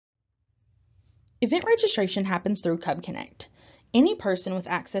Event registration happens through Cub Connect. Any person with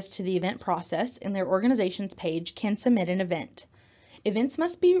access to the event process and their organization's page can submit an event. Events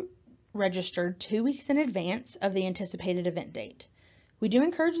must be registered 2 weeks in advance of the anticipated event date. We do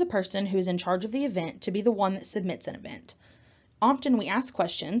encourage the person who is in charge of the event to be the one that submits an event. Often we ask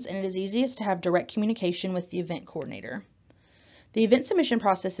questions, and it is easiest to have direct communication with the event coordinator. The event submission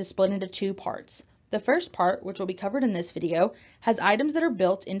process is split into 2 parts. The first part, which will be covered in this video, has items that are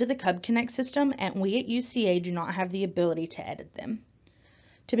built into the Cub Connect system, and we at UCA do not have the ability to edit them.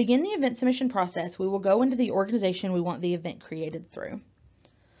 To begin the event submission process, we will go into the organization we want the event created through.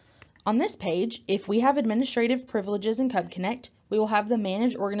 On this page, if we have administrative privileges in Cub Connect, we will have the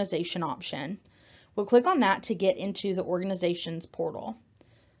Manage Organization option. We'll click on that to get into the organization's portal.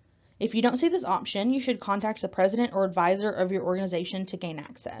 If you don't see this option, you should contact the president or advisor of your organization to gain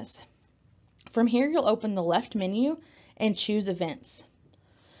access. From here, you'll open the left menu and choose Events.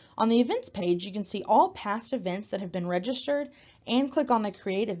 On the Events page, you can see all past events that have been registered and click on the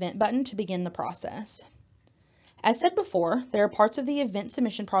Create Event button to begin the process. As said before, there are parts of the event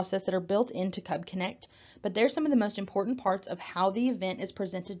submission process that are built into Cub Connect, but they're some of the most important parts of how the event is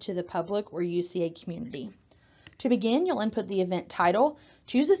presented to the public or UCA community. To begin, you'll input the event title,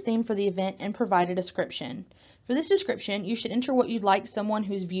 choose a theme for the event, and provide a description. For this description, you should enter what you'd like someone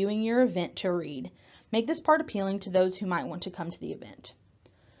who's viewing your event to read. Make this part appealing to those who might want to come to the event.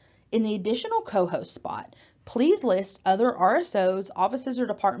 In the additional co-host spot, please list other RSOs, offices or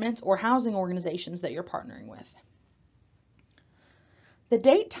departments, or housing organizations that you're partnering with. The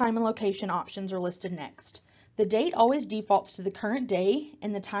date, time, and location options are listed next. The date always defaults to the current day,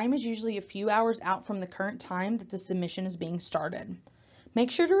 and the time is usually a few hours out from the current time that the submission is being started. Make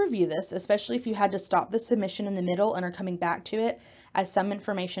sure to review this, especially if you had to stop the submission in the middle and are coming back to it, as some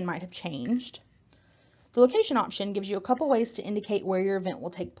information might have changed. The location option gives you a couple ways to indicate where your event will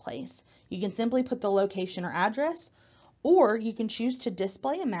take place. You can simply put the location or address, or you can choose to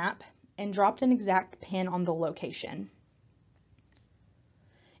display a map and drop an exact pin on the location.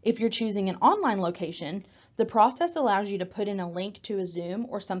 If you're choosing an online location, the process allows you to put in a link to a Zoom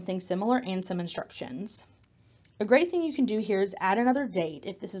or something similar and some instructions. A great thing you can do here is add another date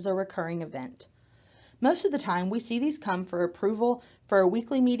if this is a recurring event. Most of the time, we see these come for approval for a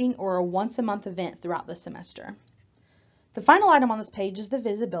weekly meeting or a once-a-month event throughout the semester. The final item on this page is the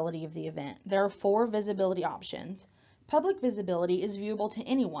visibility of the event. There are 4 visibility options. Public visibility is viewable to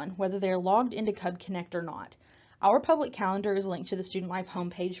anyone, whether they are logged into Cub Connect or not. Our public calendar is linked to the Student Life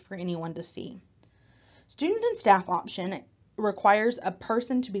homepage for anyone to see. Student and staff option requires a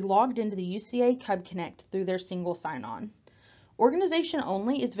person to be logged into the UCA Cub Connect through their single sign-on. Organization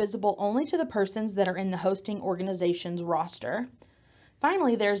only is visible only to the persons that are in the hosting organization's roster.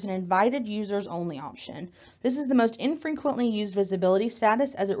 Finally, there's an invited users only option. This is the most infrequently used visibility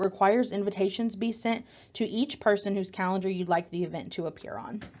status as it requires invitations be sent to each person whose calendar you'd like the event to appear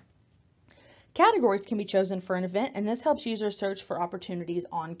on. Categories can be chosen for an event, and this helps users search for opportunities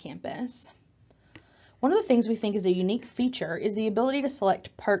on campus. One of the things we think is a unique feature is the ability to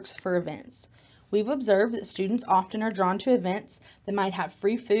select perks for events. We've observed that students often are drawn to events that might have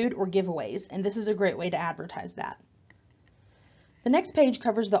free food or giveaways, and this is a great way to advertise that. The next page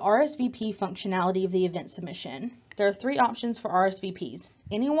covers the RSVP functionality of the event submission. There are 3 options for RSVPs: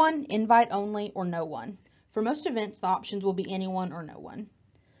 anyone, invite only, or no one. For most events, the options will be anyone or no one.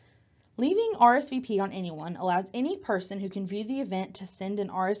 Leaving RSVP on anyone allows any person who can view the event to send an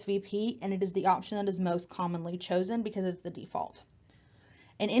RSVP, and it is the option that is most commonly chosen because it's the default.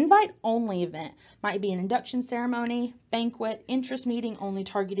 An invite-only event might be an induction ceremony, banquet, interest meeting only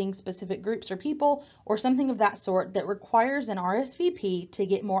targeting specific groups or people, or something of that sort that requires an RSVP to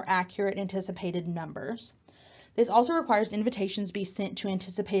get more accurate anticipated numbers. This also requires invitations be sent to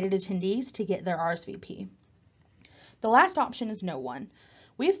anticipated attendees to get their RSVP. The last option is no one.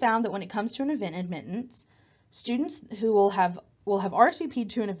 We have found that when it comes to an event admittance, students who will have RSVP'd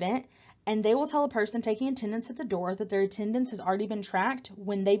to an event, and they will tell a person taking attendance at the door that their attendance has already been tracked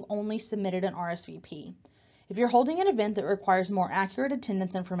when they've only submitted an RSVP. If you're holding an event that requires more accurate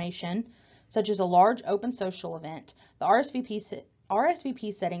attendance information, such as a large open social event, the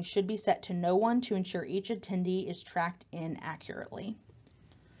RSVP setting should be set to no one to ensure each attendee is tracked in accurately.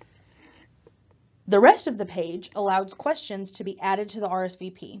 The rest of the page allows questions to be added to the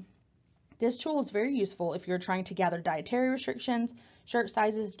RSVP. This tool is very useful if you're trying to gather dietary restrictions, shirt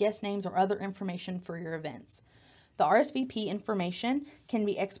sizes, guest names, or other information for your events. The RSVP information can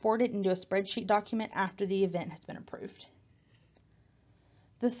be exported into a spreadsheet document after the event has been approved.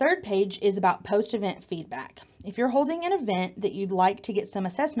 The third page is about post-event feedback. If you're holding an event that you'd like to get some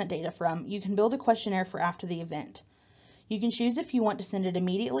assessment data from, you can build a questionnaire for after the event. You can choose if you want to send it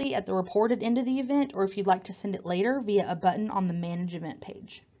immediately at the reported end of the event or if you'd like to send it later via a button on the Manage Event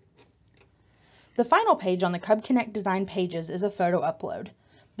page. The final page on the Cub Connect design pages is a photo upload.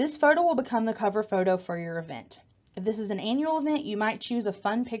 This photo will become the cover photo for your event. If this is an annual event, you might choose a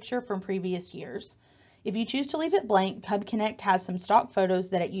fun picture from previous years. If you choose to leave it blank, Cub Connect has some stock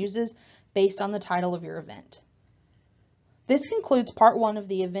photos that it uses based on the title of your event. This concludes part 1 of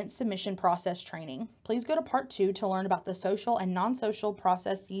the event submission process training. Please go to part 2 to learn about the social and non-social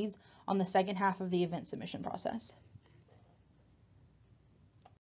processes on the second half of the event submission process.